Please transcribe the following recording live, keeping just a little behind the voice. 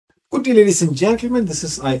Good day, ladies and gentlemen. This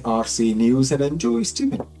is IRC News, and I'm Joey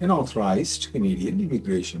Stephen, an authorized Canadian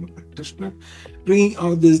immigration practitioner, bringing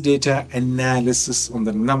out this data analysis on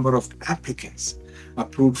the number of applicants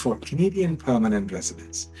approved for Canadian permanent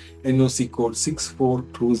residence. NOC code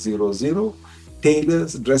 64200,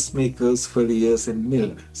 tailors, dressmakers, furriers, and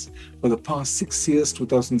milliners for the past 6 years,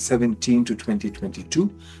 2017 to 2022,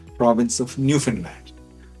 province of Newfoundland.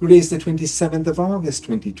 Today is the 27th of August,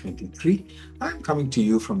 2023. I'm coming to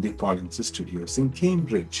you from the Tailors Studios in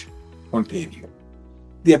Cambridge, Ontario.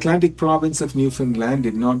 The Atlantic province of Newfoundland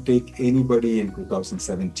did not take anybody in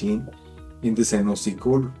 2017 in this NOC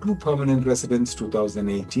code, 2 permanent residents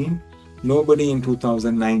 2018, nobody in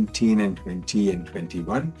 2019 and 20 and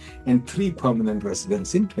 21, and 3 permanent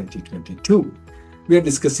residents in 2022. We are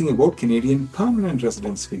discussing about Canadian permanent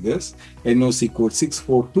residence figures, NOC code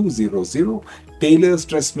 64200, tailors,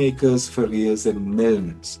 dressmakers, furriers, and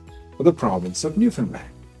milliners for the province of Newfoundland.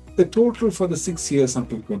 The total for the 6 years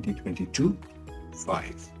until 2022,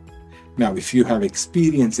 5. Now, if you have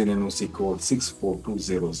experience in NOC code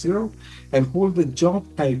 64200 and hold the job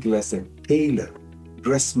title as a tailor,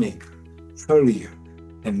 dressmaker, furrier,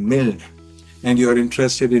 and milliner, and you are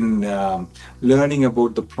interested in learning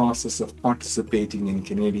about the process of participating in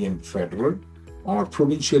Canadian federal or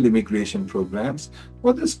provincial immigration programs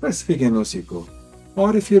or the specific NOC code,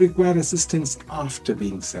 or if you require assistance after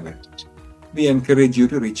being selected, we encourage you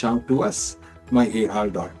to reach out to us,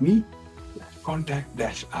 myahal.me,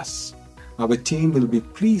 contact-us. Our team will be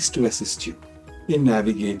pleased to assist you in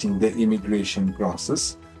navigating the immigration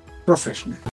process professionally.